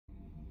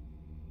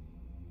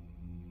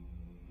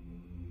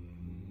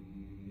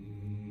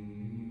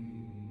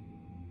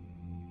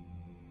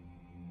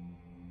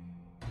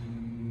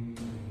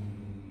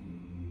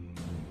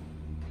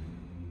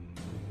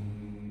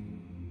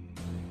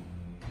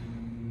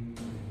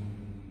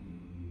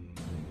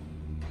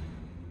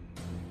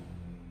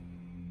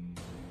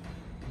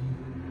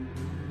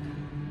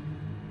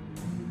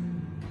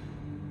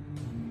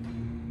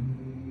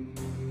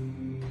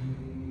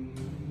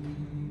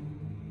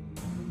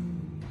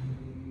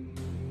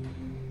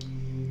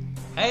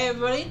Hey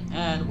everybody,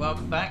 and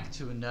welcome back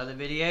to another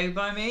video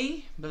by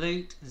me,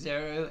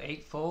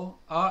 Balut084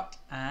 Art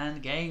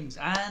and Games,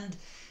 and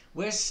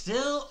we're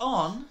still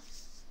on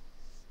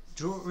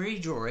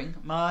redrawing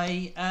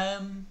my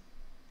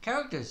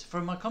characters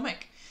from my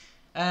comic.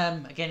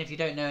 Again, if you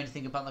don't know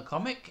anything about the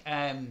comic,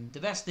 the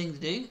best thing to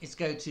do is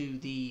go to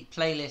the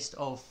playlist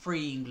of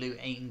Freeing Blue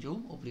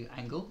Angel, or Blue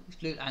Angle. It's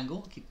Blue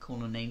Angle, I keep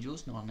calling him an angel,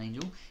 it's not an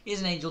angel. He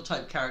is an angel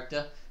type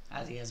character,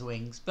 as he has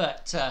wings,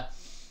 but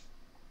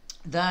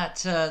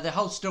the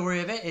whole story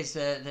of it is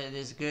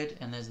there's the good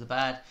and there's the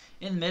bad.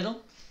 In the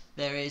middle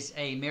there is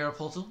a mirror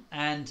portal,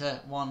 and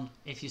one,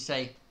 if you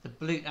say the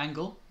Blue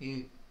Angle,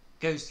 who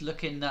goes to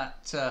look in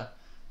that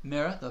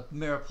mirror, the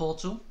mirror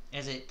portal,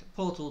 is it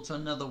portal to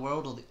another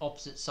world, or the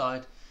opposite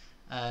side,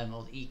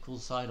 or the equal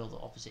side, or the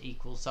opposite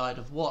equal side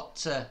of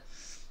what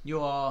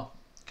you are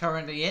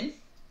currently in.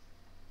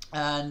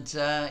 And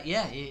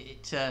yeah,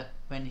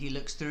 when he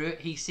looks through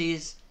it, he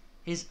sees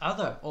his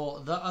other, or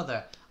the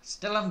other.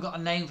 Still haven't got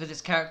a name for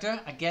this character.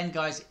 Again,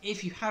 guys,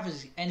 if you have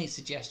any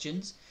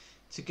suggestions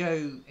to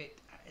go,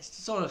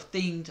 it's sort of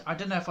themed. I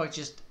don't know if I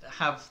just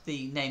have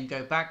the name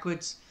go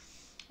backwards,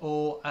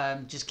 or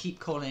just keep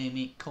calling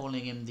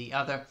him the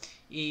other.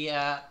 He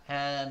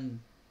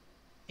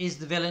is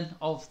the villain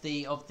of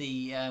the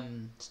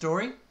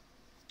story.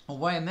 Or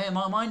where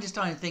my mind is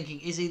starting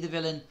thinking, is he the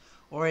villain,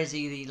 or is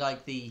he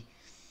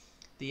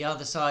the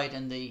other side,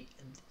 and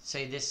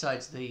say this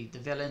side's the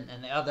villain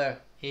and the other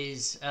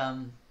is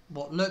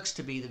what looks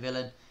to be the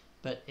villain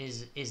but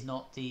is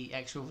not the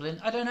actual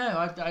villain. I don't know.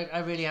 I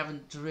really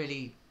haven't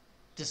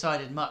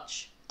decided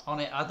much on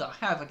it. I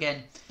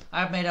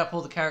have made up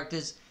all the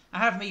characters. I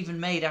have even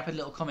made up a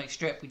little comic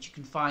strip, which you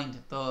can find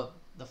the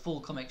full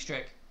comic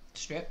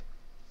strip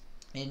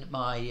in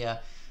my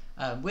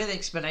with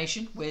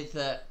explanation, with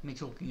me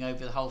talking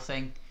over the whole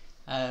thing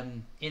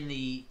in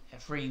the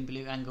Freeing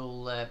Blue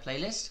Angle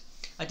playlist.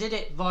 I did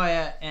it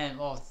via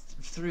or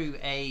through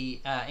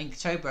a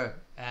Inktober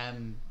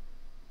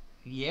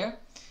year,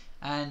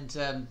 and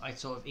I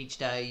sort of each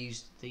day I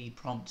used the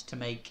prompt to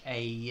make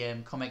a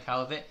comic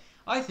out of it.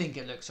 I think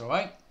it looks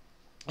alright.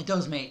 It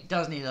does need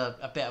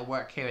a bit of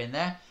work here and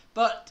there,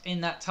 but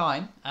in that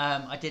time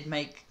I did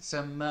make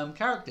some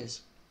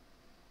characters.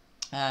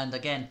 And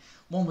again,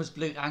 one was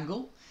Blue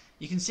Angle.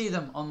 You can see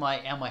them on my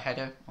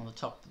header, on the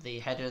top of the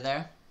header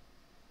there.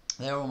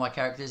 They're all my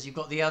characters. You've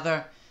got the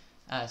other,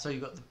 so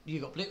you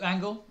got Blue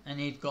Angle,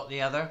 and you've got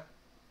the other.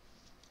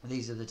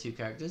 These are the two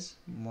characters.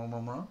 But at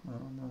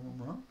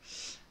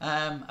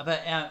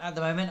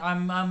the moment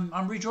I'm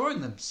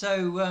redrawing them.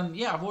 So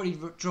yeah, I've already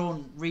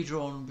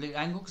redrawn Blue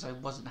Angle because I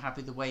wasn't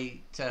happy the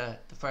way the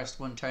first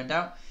one turned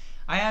out.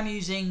 I am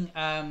using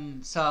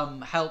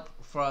some help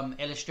from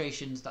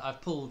illustrations that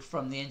I've pulled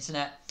from the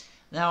internet.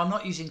 Now, I'm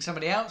not using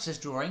somebody else's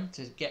drawing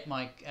to get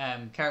my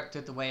character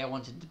the way I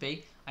want it to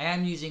be. I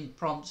am using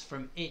prompts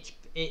from each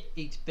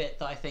bit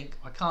that I think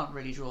I can't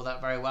really draw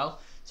that very well.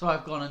 So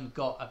I've gone and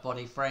got a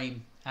body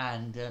frame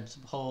and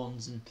some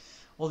horns and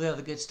all the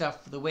other good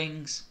stuff for the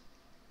wings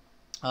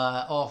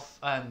off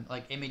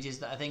like images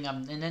that I think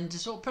and then to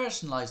sort of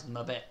personalize them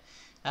a bit,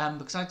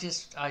 because I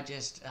just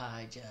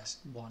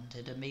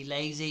wanted to be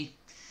lazy,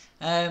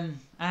 and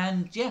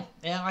yeah,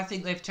 I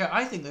think they're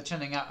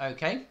turning out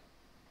okay.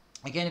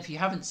 Again, if you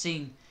haven't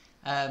seen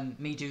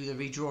me do the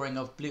redrawing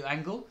of Blue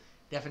Angle,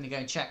 definitely go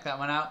and check that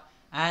one out.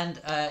 And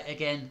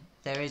again,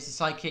 there is a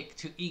sidekick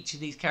to each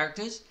of these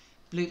characters.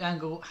 Blue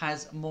Angle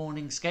has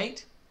Morning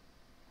Skate,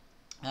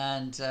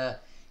 and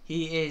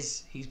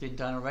he's been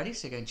done already,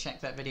 so go and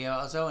check that video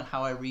out as well, and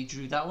how I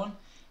redrew that one.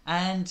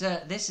 And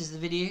this is the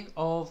video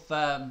of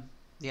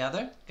the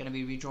other, going to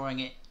be redrawing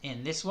it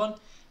in this one,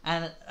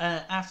 and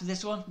after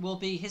this one will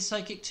be his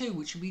sidekick too,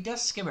 which will be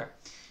Dust Skimmer.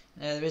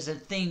 There is a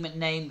theme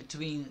name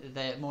between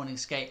the Morning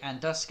Skate and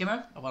Dust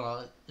Skimmer. Well,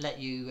 I'll let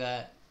you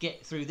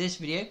get through this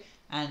video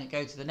and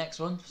go to the next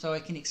one so I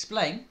can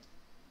explain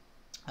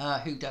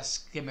who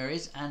Dust Skimmer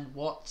is and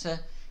what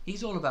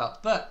he's all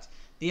about. But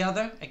the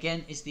other,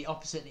 again, is the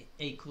opposite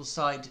equal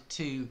side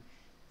to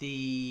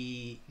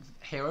the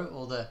hero,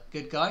 or the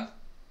good guy.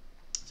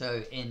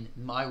 So in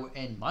my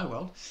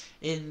world,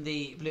 in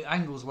the Blue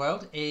Angle's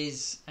world,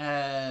 is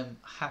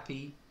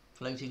happy,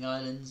 floating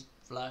islands,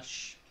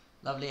 flush,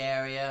 lovely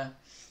area.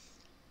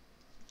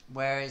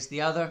 Whereas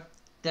the other,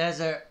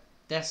 desert,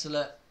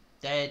 desolate,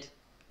 dead,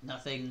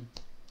 nothing,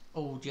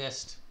 all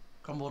just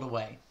crumbled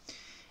away.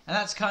 And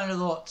that's kind of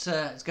what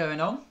is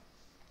going on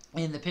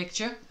in the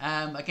picture.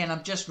 Again,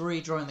 I'm just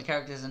redrawing the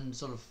characters and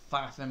sort of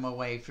faffing my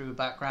way through the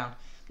background.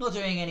 I'm not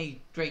doing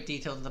any great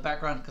detail to the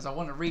background because I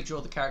want to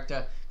redraw the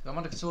character. I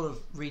want to sort of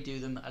redo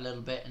them a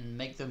little bit and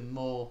make them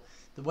more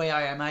the way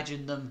I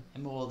imagined them,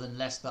 and more than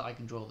less that I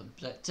can draw them.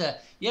 But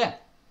yeah,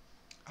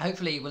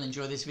 hopefully you will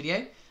enjoy this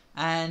video,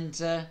 and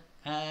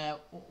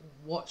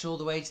watch all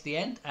the way to the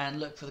end and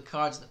look for the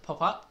cards that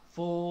pop up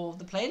for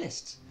the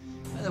playlist.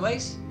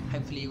 Otherwise,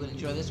 hopefully you will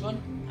enjoy this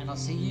one, and I'll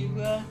see you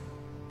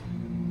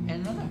in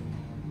another.